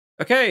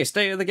Okay,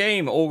 state of the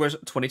game, August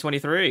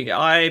 2023.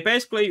 I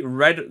basically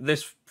read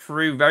this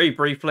through very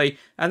briefly,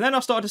 and then I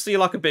started to see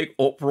like a big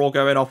uproar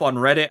going off on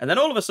Reddit, and then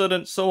all of a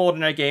sudden, Some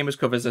Ordinary Gamers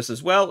covers this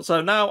as well,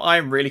 so now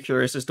I'm really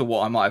curious as to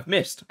what I might have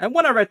missed. And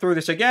when I read through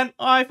this again,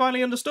 I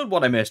finally understood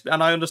what I missed,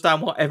 and I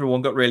understand why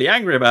everyone got really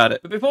angry about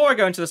it. But before I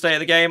go into the state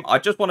of the game, I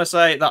just want to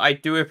say that I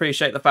do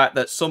appreciate the fact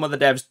that some of the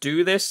devs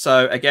do this,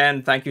 so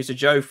again, thank you to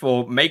Joe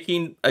for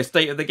making a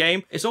state of the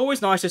game. It's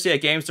always nice to see a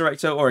games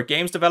director or a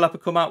games developer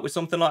come out with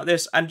something like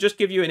this, and just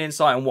give you an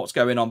insight on what's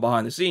going on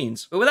behind the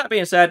scenes. But with that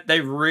being said,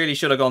 they really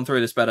should have gone through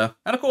this better.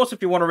 And of course,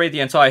 if you want to read the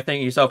entire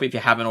thing yourself, if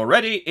you haven't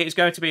already, it's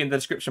going to be in the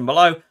description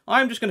below.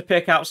 I'm just going to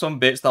pick out some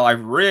bits that I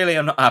really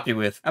am not happy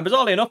with. And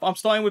bizarrely enough, I'm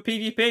starting with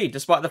PvP,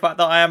 despite the fact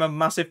that I am a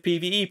massive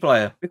PvE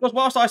player. Because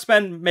whilst I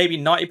spend maybe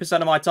 90%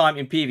 of my time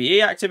in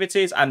PvE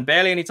activities and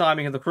barely any time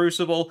in the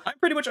Crucible, I'm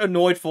pretty much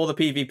annoyed for the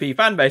PvP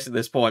fanbase at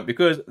this point,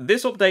 because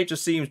this update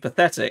just seems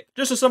pathetic.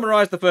 Just to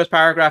summarise the first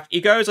paragraph,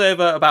 he goes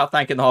over about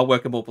thanking the hard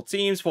work of multiple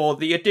teams for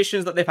the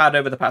additions that they've had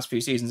over the past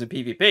few seasons in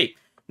PvP.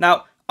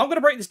 Now, I'm going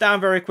to break this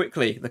down very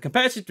quickly. The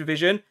competitive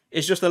division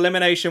is just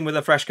elimination with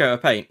a fresh coat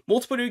of paint.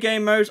 Multiple new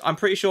game modes, I'm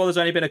pretty sure there's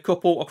only been a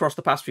couple across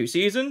the past few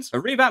seasons. A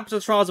revamp to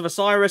the Trials of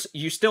Osiris,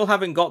 you still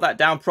haven't got that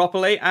down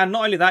properly, and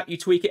not only that, you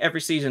tweak it every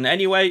season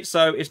anyway,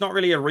 so it's not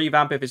really a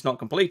revamp if it's not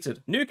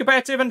completed. New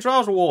competitive and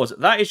Trials rewards,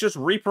 that is just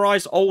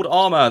repriced old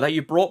armor that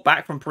you brought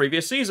back from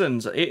previous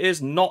seasons. It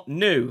is not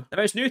new. The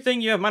most new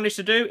thing you have managed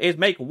to do is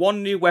make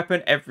one new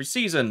weapon every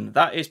season.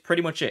 That is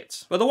pretty much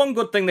it. But the one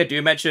good thing they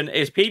do mention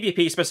is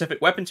PvP specific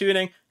weapon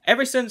tuning.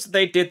 Ever since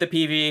they did the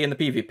PvE and the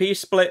PvP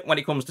split when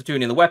it comes to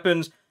tuning the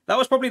weapons, that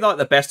was probably like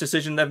the best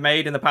decision they've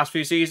made in the past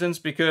few seasons,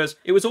 because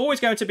it was always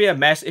going to be a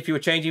mess if you were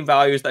changing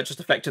values that just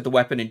affected the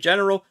weapon in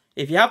general.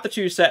 If you have the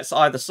two sets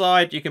either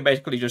side, you can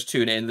basically just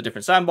tune it in the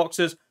different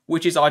sandboxes,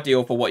 which is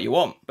ideal for what you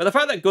want. But the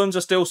fact that guns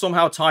are still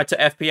somehow tied to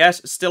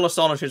FPS still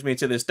astonishes me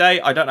to this day.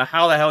 I don't know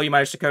how the hell you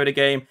managed to code a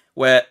game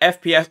where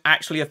FPS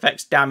actually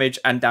affects damage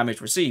and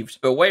damage received.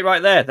 But wait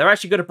right there, they're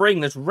actually going to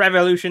bring this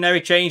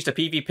revolutionary change to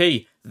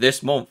PvP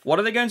this month. What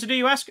are they going to do,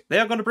 you ask? They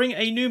are going to bring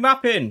a new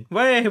map in.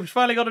 Way, we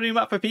finally got a new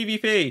map for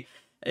PvP.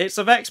 It's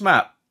a Vex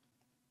map.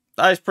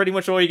 That is pretty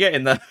much all you get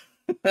in there.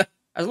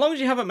 As long as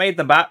you haven't made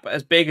the map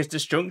as big as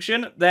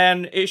Disjunction,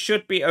 then it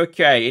should be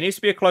okay. It needs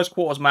to be a close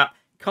quarters map.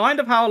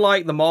 Kind of how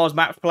like the Mars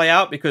maps play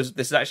out, because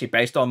this is actually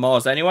based on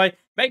Mars anyway.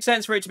 Makes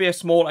sense for it to be a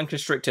small and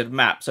constricted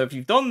map. So if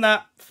you've done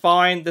that,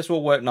 fine, this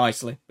will work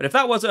nicely. But if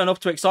that wasn't enough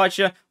to excite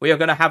you, we are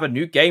going to have a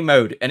new game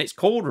mode, and it's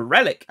called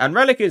Relic. And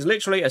Relic is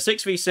literally a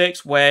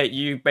 6v6 where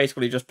you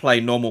basically just play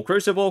normal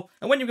Crucible,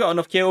 and when you've got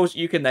enough kills,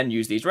 you can then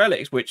use these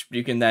relics, which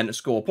you can then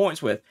score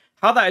points with.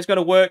 How that is going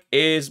to work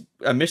is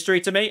a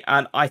mystery to me,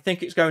 and I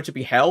think it's going to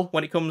be hell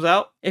when it comes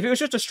out. If it was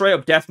just a straight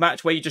up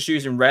deathmatch where you're just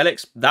using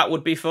relics, that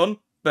would be fun.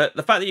 But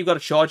the fact that you've got to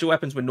charge your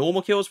weapons with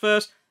normal kills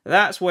first,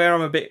 that's where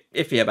I'm a bit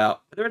iffy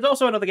about. There is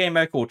also another game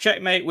mode called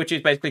Checkmate, which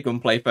is basically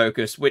gunplay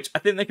focus, which I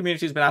think the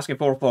community has been asking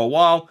for a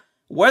while.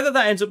 Whether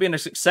that ends up being a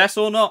success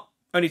or not,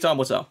 only time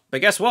will tell.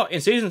 But guess what? In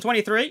Season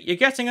 23, you're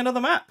getting another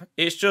map.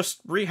 It's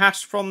just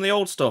rehashed from the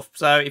old stuff.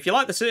 So if you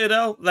like the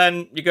Citadel,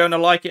 then you're going to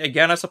like it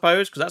again, I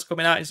suppose, because that's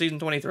coming out in Season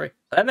 23.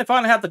 Then they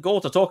finally had the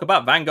gall to talk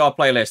about Vanguard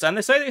playlist, and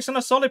they say that it's in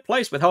a solid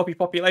place with healthy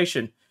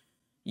population.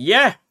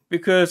 Yeah,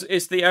 because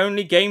it's the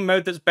only game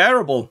mode that's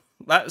bearable.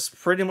 That's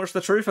pretty much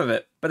the truth of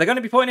it. But they're going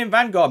to be putting in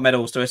Vanguard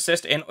medals to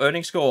assist in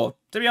earning score.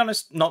 To be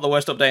honest, not the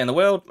worst update in the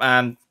world,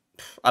 and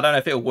I don't know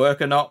if it'll work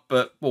or not,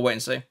 but we'll wait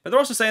and see. But they're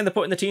also saying they're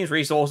putting the team's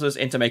resources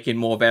into making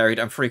more varied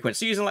and frequent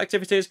seasonal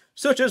activities,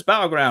 such as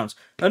Battlegrounds.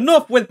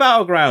 Enough with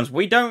Battlegrounds,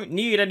 we don't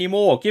need any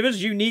more. Give us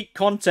unique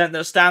content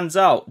that stands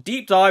out.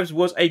 Deep dives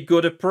was a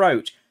good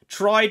approach.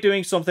 Try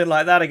doing something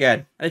like that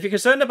again. And if you're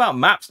concerned about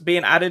maps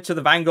being added to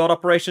the Vanguard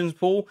Operations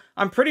pool,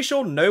 I'm pretty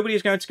sure nobody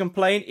is going to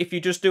complain if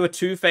you just do a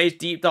 2-phase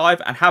deep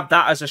dive and have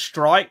that as a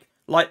strike.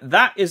 Like,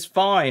 that is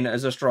fine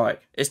as a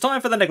strike. It's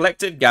time for the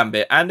neglected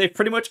Gambit, and they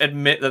pretty much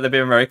admit that they've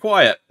been very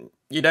quiet.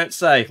 You don't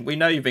say. We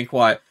know you've been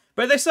quiet.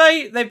 But they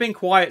say they've been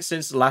quiet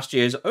since last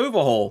year's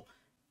overhaul.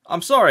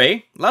 I'm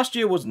sorry, last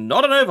year was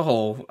not an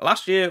overhaul.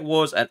 Last year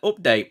was an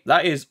update.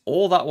 That is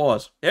all that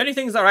was. The only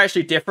things that are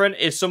actually different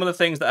is some of the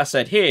things that I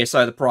said here.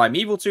 So the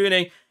Primeval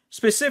tuning,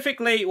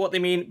 specifically what they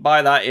mean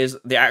by that is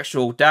the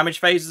actual damage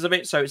phases of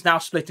it. So it's now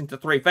split into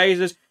 3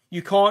 phases.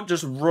 You can't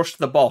just rush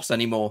the boss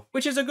anymore,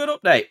 which is a good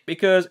update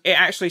because it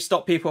actually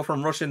stopped people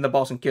from rushing the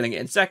boss and killing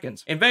it in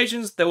seconds.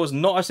 Invasions, there was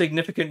not a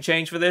significant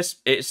change for this.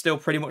 It's still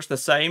pretty much the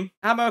same.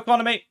 Ammo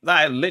economy,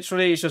 that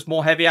literally is just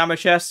more heavy ammo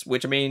chests,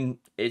 which I mean,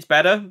 it's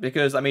better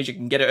because that means you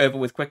can get it over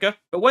with quicker.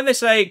 But when they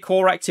say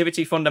core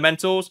activity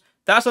fundamentals,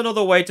 that's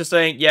another way to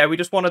saying, yeah, we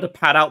just wanted to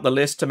pad out the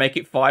list to make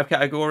it 5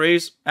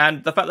 categories.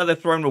 And the fact that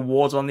they've thrown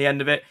rewards on the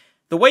end of it,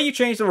 the way you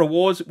changed the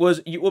rewards was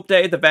you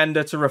updated the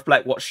vendor to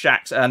reflect what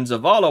Shaxx and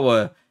Zavala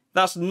were.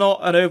 That's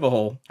not an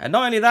overhaul. And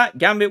not only that,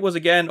 Gambit was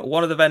again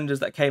one of the vendors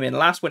that came in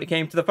last when it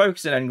came to the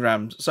focusing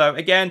engrams. So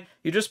again,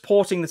 you're just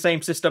porting the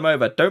same system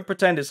over. Don't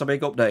pretend it's a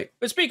big update.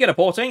 But speaking of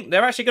porting,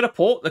 they're actually going to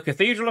port the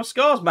Cathedral of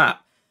Scars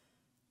map.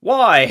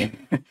 Why?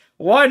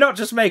 Why not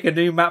just make a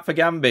new map for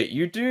Gambit?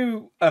 You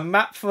do a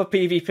map for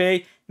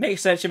PvP,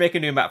 makes sense you make a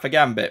new map for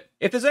Gambit.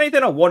 If there's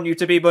anything I want you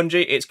to be,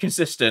 Bungie, it's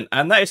consistent,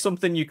 and that is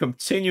something you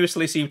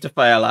continuously seem to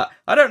fail at.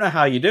 I don't know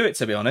how you do it,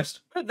 to be honest.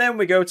 But then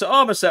we go to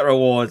armor set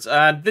rewards,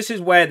 and this is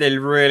where they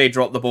really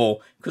drop the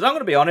ball. Because I'm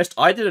going to be honest,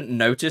 I didn't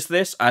notice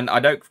this, and I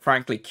don't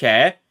frankly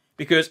care,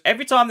 because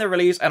every time they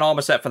release an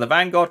armor set for the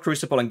Vanguard,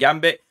 Crucible, and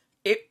Gambit,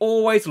 it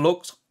always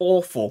looks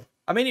awful.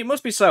 I mean, it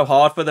must be so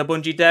hard for the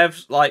Bungie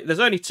devs. Like, there's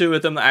only 2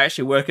 of them that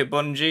actually work at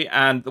Bungie,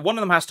 and one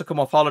of them has to come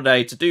off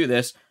holiday to do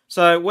this.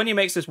 So when he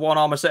makes this one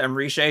armor set and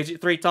reshades it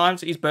 3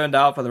 times, he's burned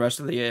out for the rest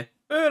of the year.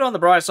 But on the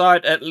bright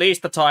side, at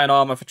least the Titan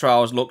armor for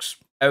Trials looks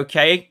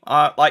okay.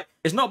 Like,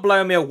 it's not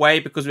blowing me away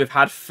because we've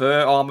had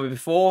fur armor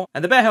before,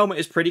 and the bear helmet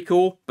is pretty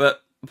cool,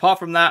 but apart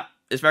from that,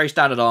 it's very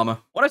standard armor.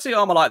 When I see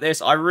armor like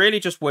this, I really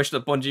just wish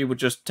that Bungie would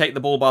just take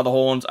the bull by the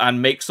horns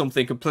and make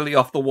something completely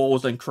off the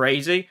walls and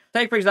crazy.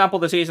 Take, for example,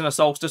 the Season of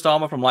Solstice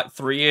armor from like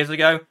 3 years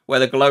ago, where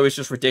the glow is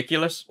just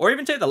ridiculous. Or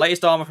even take the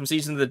latest armor from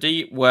Season of the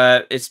Deep,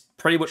 where it's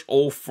pretty much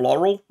all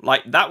floral.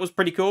 Like, that was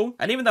pretty cool.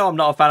 And even though I'm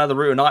not a fan of the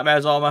Root of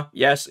Nightmares armor,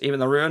 yes, even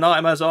the Root of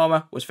Nightmares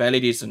armor was fairly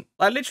decent.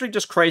 Like, literally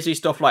just crazy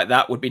stuff like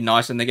that would be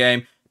nice in the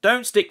game.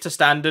 Don't stick to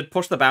standard,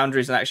 push the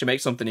boundaries and actually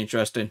make something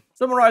interesting.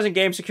 Summarising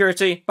game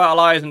security,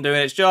 BattlEye isn't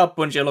doing its job,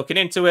 Bungie are looking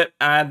into it,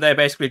 and they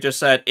basically just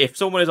said, if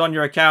someone is on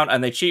your account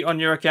and they cheat on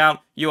your account,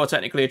 you are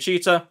technically a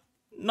cheater.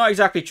 Not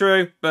exactly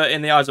true, but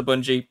in the eyes of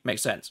Bungie,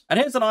 makes sense. And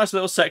here's a nice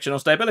little section on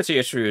stability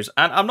issues,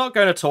 and I'm not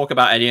going to talk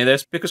about any of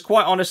this, because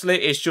quite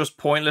honestly, it's just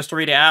pointless to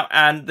read it out,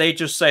 and they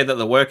just say that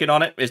they're working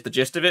on it, is the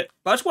gist of it.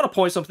 But I just want to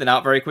point something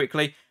out very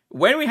quickly.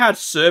 When we had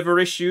server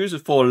issues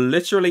for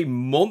literally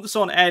months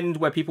on end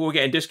where people were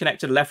getting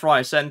disconnected left, right,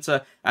 and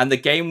centre, and the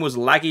game was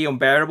laggy,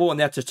 unbearable, and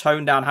they had to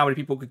tone down how many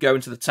people could go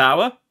into the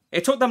tower,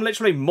 it took them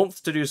literally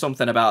months to do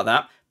something about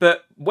that.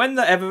 But when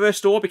the Eververse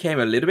store became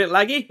a little bit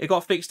laggy, it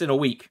got fixed in a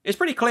week. It's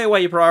pretty clear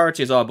where your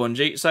priorities are,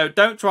 Bungie, so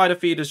don't try to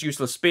feed us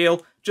useless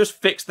spiel,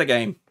 just fix the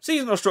game.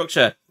 Seasonal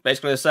structure.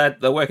 Basically, as I said,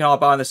 they're working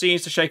hard behind the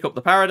scenes to shake up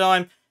the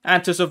paradigm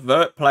and to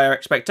subvert player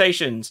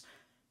expectations.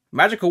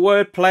 Magical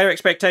word, player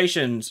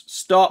expectations.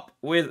 Stop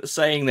with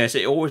saying this.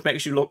 It always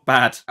makes you look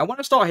bad. And when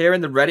I start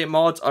hearing the Reddit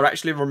mods are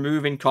actually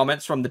removing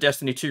comments from the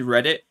Destiny 2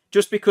 Reddit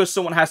just because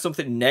someone has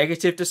something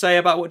negative to say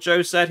about what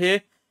Joe said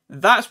here,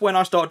 that's when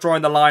I start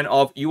drawing the line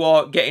of you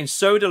are getting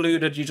so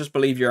deluded you just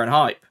believe your own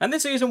hype. And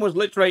this season was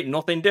literally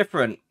nothing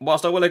different.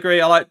 Whilst I will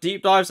agree I like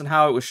deep dives and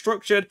how it was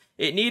structured,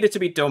 it needed to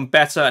be done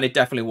better and it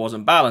definitely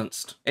wasn't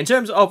balanced. In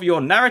terms of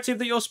your narrative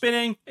that you're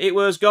spinning, it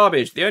was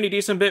garbage. The only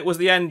decent bit was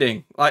the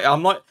ending. Like,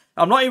 I'm not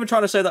even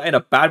trying to say that in a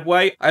bad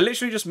way. I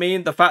literally just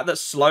mean the fact that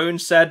Sloane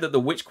said that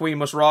the Witch Queen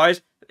must rise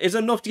is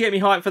enough to get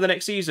me hyped for the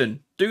next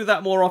season. Do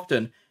that more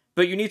often.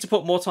 But you need to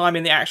put more time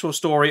in the actual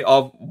story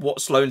of what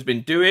Sloane's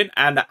been doing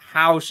and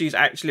how she's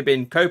actually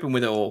been coping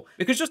with it all.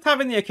 Because just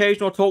having the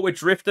occasional talk with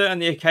Drifter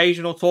and the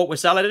occasional talk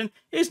with Saladin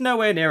is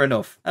nowhere near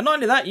enough. And not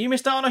only that, you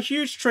missed out on a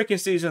huge trick in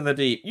Season of the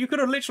Deep. You could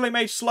have literally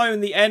made Sloane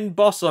the end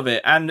boss of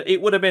it, and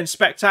it would have been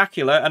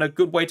spectacular and a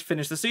good way to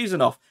finish the season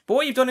off. But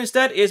what you've done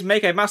instead is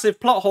make a massive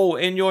plot hole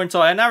in your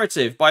entire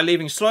narrative by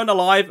leaving Sloane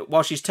alive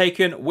while she's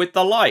taken with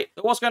the light.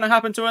 So what's going to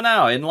happen to her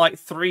now? In like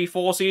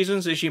 3-4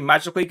 seasons, is she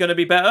magically going to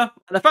be better?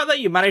 And the fact that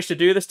you managed to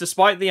do this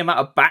despite the amount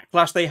of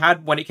backlash they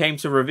had when it came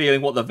to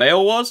revealing what the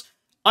veil was,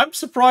 I'm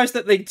surprised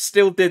that they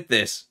still did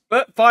this.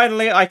 But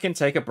finally, I can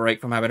take a break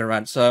from having a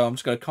rant, so I'm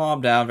just going to calm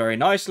down very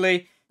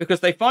nicely, because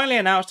they finally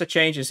announced a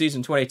change in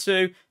Season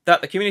 22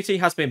 that the community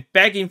has been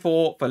begging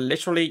for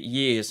literally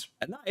years.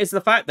 And that is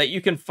the fact that you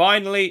can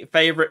finally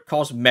favourite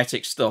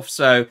cosmetic stuff.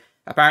 So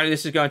apparently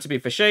this is going to be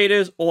for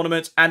shaders,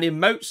 ornaments, and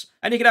emotes,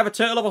 and you can have a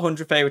total of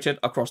 100 favorited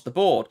across the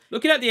board.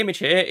 Looking at the image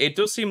here, it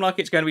does seem like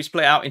it's going to be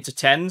split out into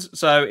 10s,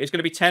 so it's going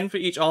to be 10 for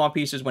each armor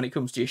pieces when it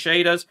comes to your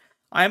shaders.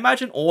 I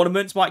imagine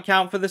ornaments might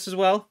count for this as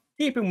well.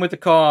 Keeping with the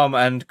calm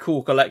and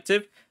cool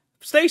collective,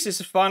 Stasis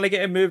is finally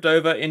getting moved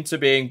over into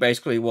being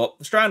basically what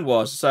the Strand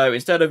was. So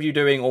instead of you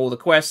doing all the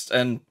quests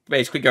and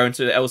basically going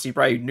to LC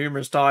Brave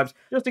numerous times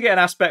just to get an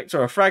aspect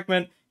or a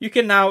fragment, you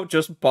can now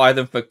just buy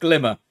them for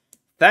Glimmer.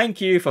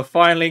 Thank you for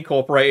finally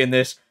incorporating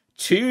this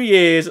 2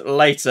 years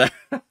later.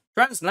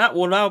 Transmat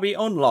will now be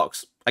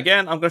unlocked.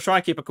 Again, I'm going to try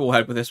and keep a cool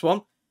head with this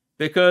one,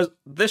 because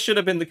this should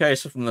have been the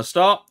case from the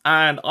start,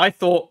 and I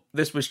thought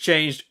this was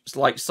changed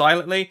like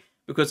silently,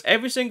 because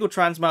every single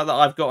Transmat that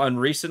I've gotten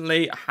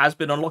recently has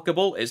been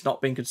unlockable. It's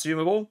not been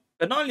consumable.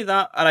 But not only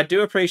that, and I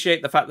do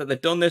appreciate the fact that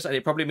they've done this, and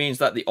it probably means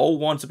that the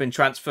old ones have been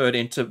transferred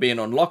into being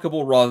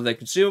unlockable rather than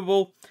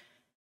consumable.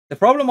 The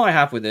problem I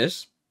have with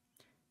this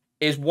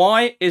is,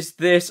 why is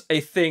this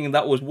a thing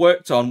that was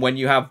worked on when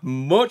you have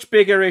much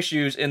bigger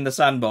issues in the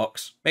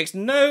sandbox? Makes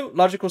no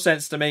logical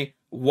sense to me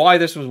why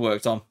this was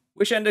worked on.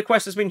 Wish Ender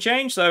Quest has been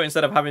changed, so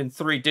instead of having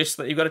 3 discs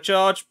that you've got to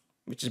charge,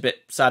 which is a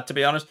bit sad to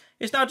be honest,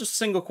 it's now just a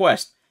single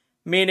quest.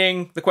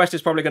 Meaning the quest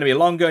is probably going to be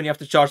longer and you have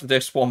to charge the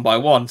discs one by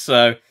one,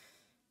 so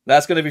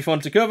that's going to be fun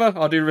to cover.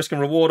 I'll do risk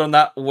and reward on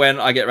that when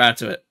I get around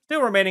to it.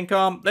 Still remaining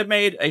calm, they've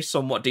made a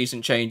somewhat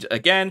decent change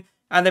again,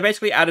 and they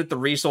basically added the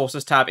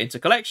resources tab into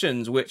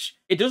collections, which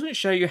it doesn't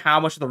show you how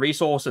much of the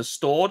resources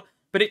stored,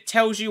 but it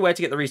tells you where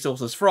to get the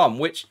resources from,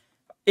 which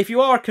if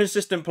you are a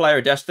consistent player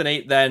of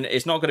Destiny, then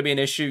it's not going to be an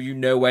issue. You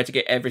know where to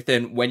get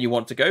everything when you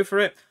want to go for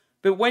it.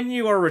 But when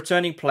you are a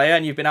returning player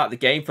and you've been out of the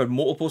game for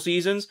multiple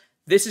seasons,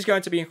 this is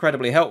going to be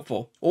incredibly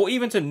helpful. Or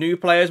even to new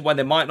players when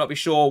they might not be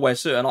sure where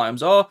certain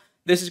items are,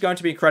 this is going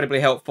to be incredibly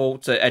helpful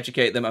to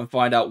educate them and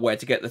find out where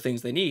to get the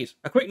things they need.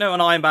 A quick note on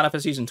Iron Banner for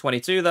Season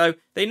 22 though,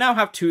 they now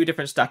have 2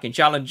 different stacking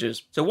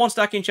challenges. So one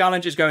stacking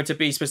challenge is going to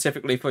be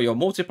specifically for your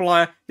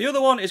multiplier, the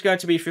other one is going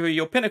to be for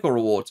your pinnacle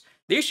rewards.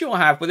 The issue I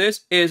have with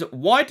this is,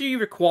 why do you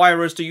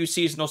require us to use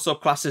seasonal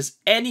subclasses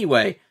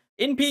anyway?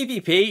 In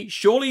PvP,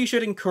 surely you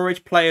should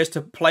encourage players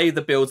to play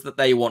the builds that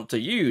they want to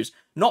use,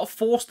 not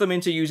force them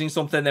into using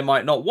something they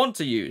might not want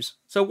to use.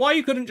 So why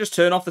you couldn't just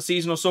turn off the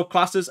seasonal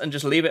subclasses and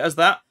just leave it as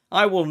that,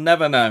 I will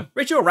never know.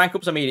 Ritual rank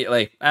ups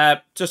immediately.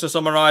 Just to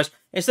summarise,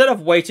 instead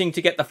of waiting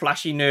to get the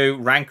flashy new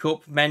rank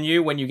up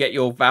menu when you get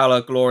your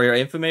Valor, Glory or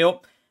Infamy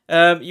up,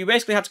 you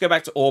basically had to go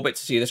back to Orbit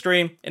to see the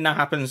stream. It now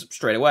happens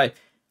straight away.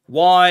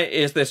 Why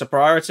is this a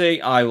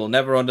priority? I will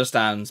never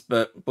understand,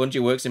 but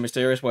Bungie works in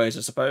mysterious ways,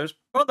 I suppose.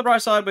 On the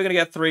bright side, we're going to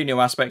get 3 new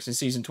aspects in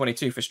Season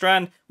 22 for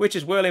Strand, which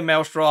is Whirling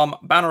Maelstrom,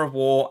 Banner of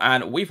War,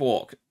 and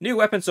Weavewalk. New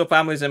weapon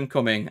subfamilies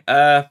incoming.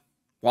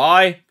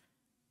 Why?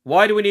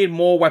 Why do we need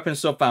more weapon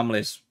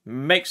subfamilies?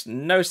 Makes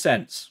no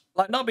sense.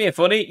 Like, not being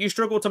funny, you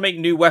struggle to make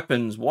new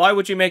weapons. Why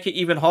would you make it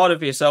even harder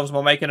for yourselves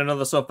by making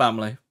another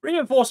subfamily?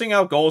 Reinforcing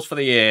our goals for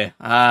the year.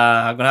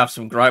 I'm gonna have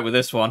some gripe with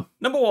this one.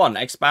 Number 1,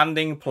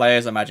 expanding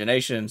players'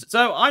 imaginations.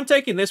 So I'm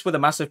taking this with a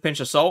massive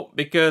pinch of salt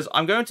because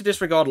I'm going to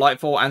disregard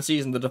Lightfall and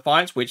Season of the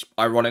Defiance, which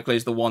ironically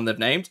is the one they've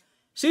named.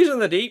 Season of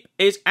the Deep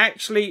is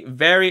actually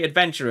very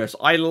adventurous.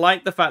 I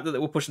like the fact that they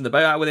were pushing the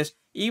boat out with this.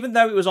 Even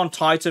though it was on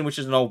Titan, which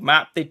is an old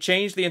map, they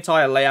changed the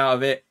entire layout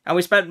of it, and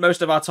we spent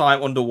most of our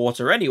time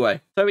underwater anyway.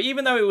 So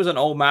even though it was an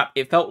old map,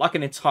 it felt like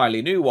an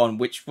entirely new one,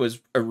 which was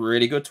a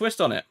really good twist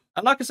on it.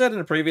 And like I said in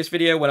a previous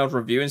video when I was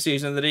reviewing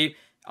Season of the Deep,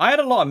 I had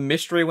a lot of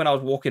mystery when I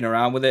was walking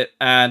around with it,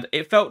 and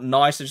it felt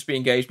nice to just be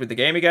engaged with the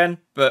game again.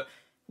 But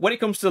when it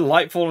comes to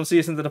Lightfall and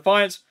Season of the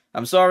Defiance,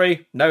 I'm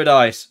sorry, no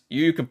dice.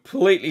 You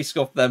completely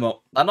scuffed them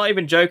up. I'm not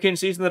even joking,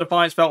 Season of the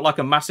Defiance felt like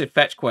a massive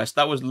fetch quest.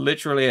 That was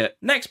literally it.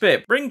 Next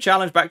bit, bring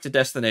challenge back to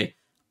Destiny.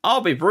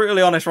 I'll be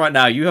brutally honest right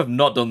now, you have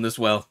not done this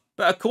well.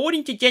 But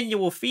according to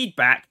general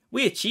feedback,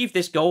 we achieved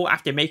this goal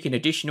after making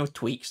additional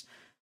tweaks.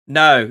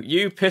 No,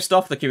 you pissed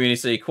off the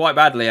community quite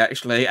badly,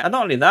 actually. And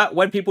not only that,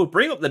 when people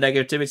bring up the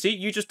negativity,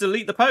 you just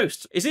delete the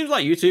post. It seems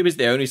like YouTube is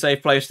the only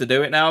safe place to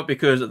do it now,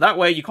 because that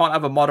way you can't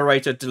have a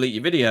moderator delete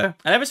your video.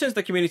 And ever since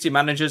the community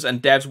managers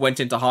and devs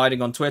went into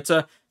hiding on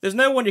Twitter, there's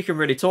no one you can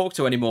really talk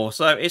to anymore.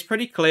 So it's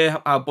pretty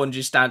clear how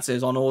Bungie's stance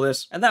is on all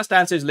this. And that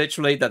stance is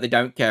literally that they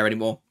don't care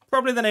anymore.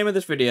 Probably the name of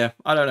this video.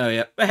 I don't know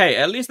yet. But hey,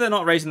 at least they're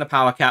not raising the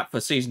power cap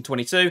for Season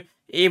 22,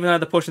 even though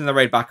they're pushing the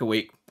raid back a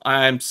week.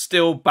 I'm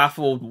still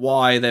baffled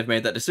why they've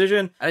made that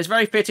decision, and it's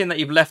very fitting that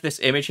you've left this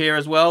image here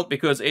as well,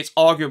 because it's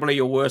arguably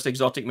your worst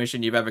exotic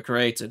mission you've ever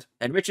created.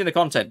 Enriching the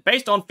content,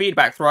 based on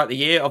feedback throughout the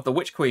year of the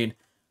Witch Queen.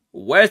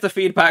 Where's the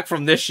feedback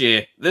from this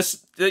year?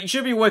 You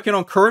should be working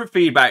on current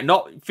feedback,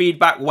 not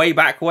feedback way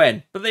back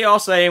when. But they are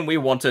saying we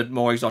wanted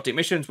more exotic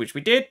missions, which we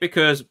did,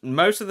 because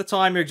most of the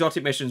time your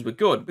exotic missions were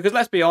good. Because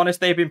let's be honest,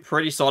 they've been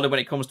pretty solid when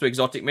it comes to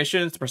exotic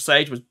missions. The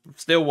Presage was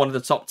still one of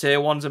the top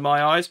tier ones in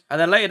my eyes. And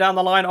then later down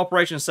the line,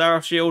 Operation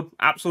Seraph Shield,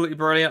 absolutely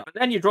brilliant. But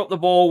then you drop the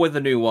ball with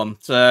the new one,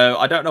 so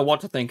I don't know what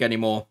to think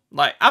anymore.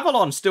 Like,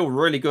 Avalon's still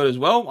really good as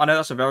well. I know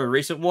that's a very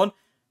recent one.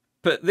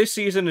 But this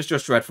season is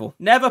just dreadful.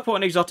 Never put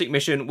an exotic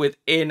mission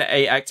within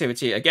a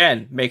activity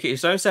again. Make it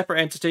its own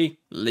separate entity.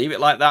 Leave it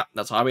like that.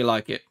 That's how we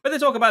like it. But they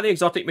talk about the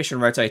exotic mission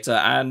rotator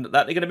and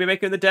that they're going to be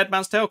making the Dead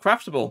Man's Tale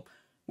craftable.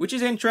 Which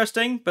is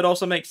interesting, but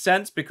also makes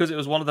sense because it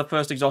was one of the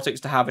first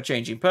exotics to have a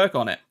changing perk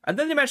on it. And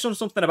then they mentioned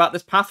something about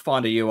this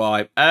Pathfinder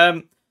UI.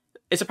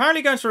 It's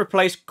apparently going to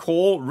replace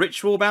core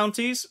ritual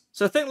bounties.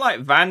 So think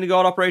like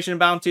Vanguard Operations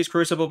bounties,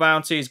 Crucible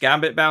bounties,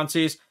 Gambit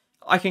bounties.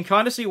 I can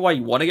kind of see why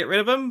you want to get rid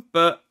of them,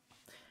 but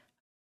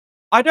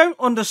I don't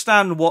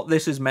understand what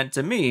this is meant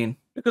to mean,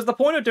 because the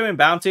point of doing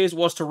bounties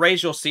was to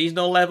raise your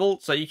seasonal level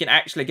so you can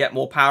actually get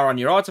more power on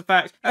your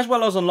artifacts, as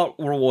well as unlock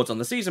rewards on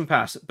the season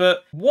pass.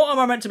 But what am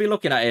I meant to be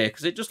looking at here?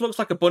 Because it just looks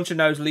like a bunch of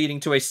nodes leading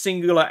to a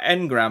singular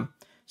engram.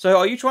 So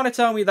are you trying to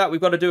tell me that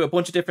we've got to do a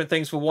bunch of different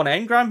things for one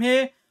engram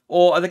here?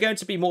 Or are there going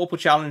to be multiple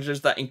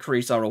challenges that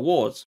increase our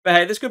rewards? But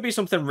hey, this could be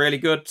something really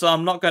good, so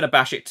I'm not going to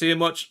bash it too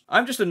much.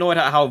 I'm just annoyed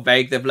at how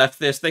vague they've left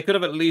this. They could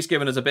have at least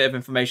given us a bit of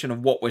information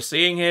of what we're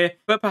seeing here,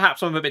 but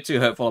perhaps I'm a bit too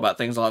hurtful about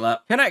things like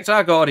that. Connect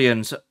our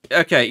Guardians.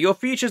 Okay, your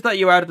features that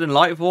you added in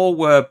Lightfall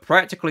were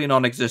practically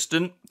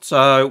non-existent,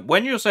 so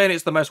when you're saying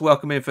it's the most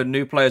welcoming for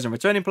new players and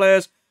returning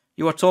players,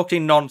 you are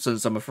talking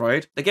nonsense, I'm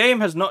afraid. The game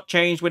has not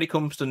changed when it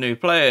comes to new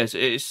players.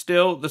 It is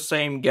still the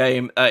same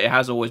game it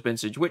has always been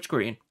since Witch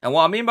Queen. And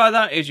what I mean by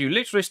that is you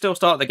literally still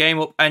start the game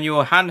up and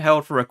you're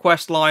handheld for a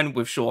quest line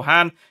with Sure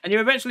Hand, and you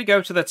eventually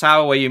go to the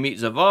tower where you meet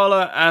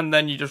Zavala, and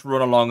then you just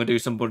run along and do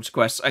some bunch of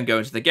quests and go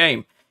into the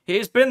game.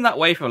 It's been that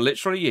way for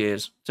literally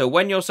years. So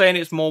when you're saying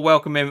it's more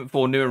welcoming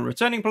for new and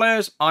returning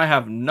players, I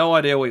have no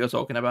idea what you're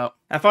talking about.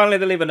 And finally,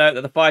 they leave a note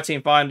that the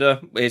Fireteam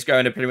Finder is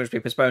going to pretty much be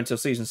postponed until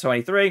Season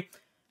 23.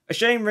 A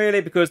shame really,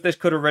 because this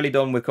could have really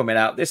done with coming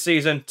out this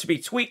season to be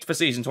tweaked for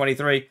Season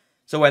 23.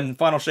 So when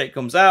Final Shape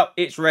comes out,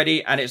 it's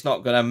ready and it's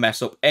not going to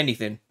mess up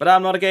anything. But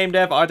I'm not a game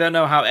dev, I don't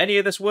know how any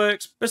of this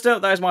works. But still,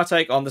 that is my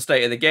take on the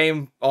State of the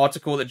Game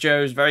article that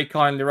Joe's very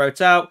kindly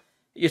wrote out.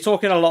 You're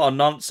talking a lot of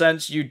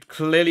nonsense, you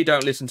clearly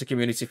don't listen to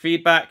community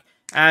feedback,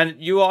 and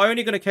you are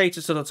only going to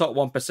cater to the top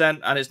 1%,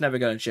 and it's never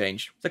going to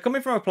change. So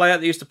coming from a player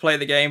that used to play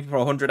the game for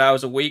 100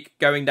 hours a week,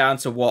 going down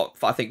to what,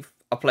 I think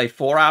I played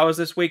 4 hours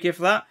this week, if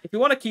that. If you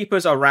want to keep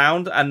us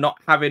around and not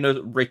having us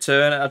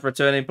return as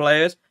returning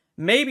players,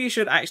 maybe you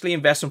should actually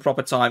invest some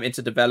proper time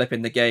into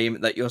developing the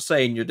game that you're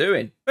saying you're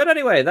doing. But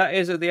anyway, that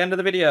is at the end of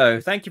the video.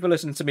 Thank you for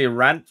listening to me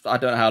rant. I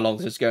don't know how long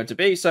this is going to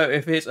be, so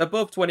if it's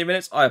above 20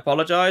 minutes, I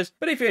apologise.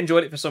 But if you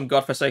enjoyed it for some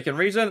godforsaken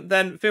reason,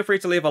 then feel free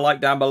to leave a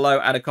like down below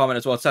and a comment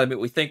as well telling me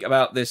what we think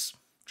about this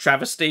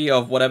travesty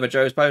of whatever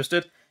Joe's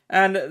posted.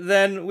 And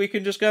then we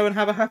can just go and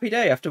have a happy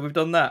day after we've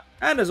done that.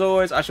 And as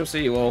always, I shall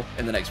see you all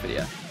in the next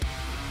video.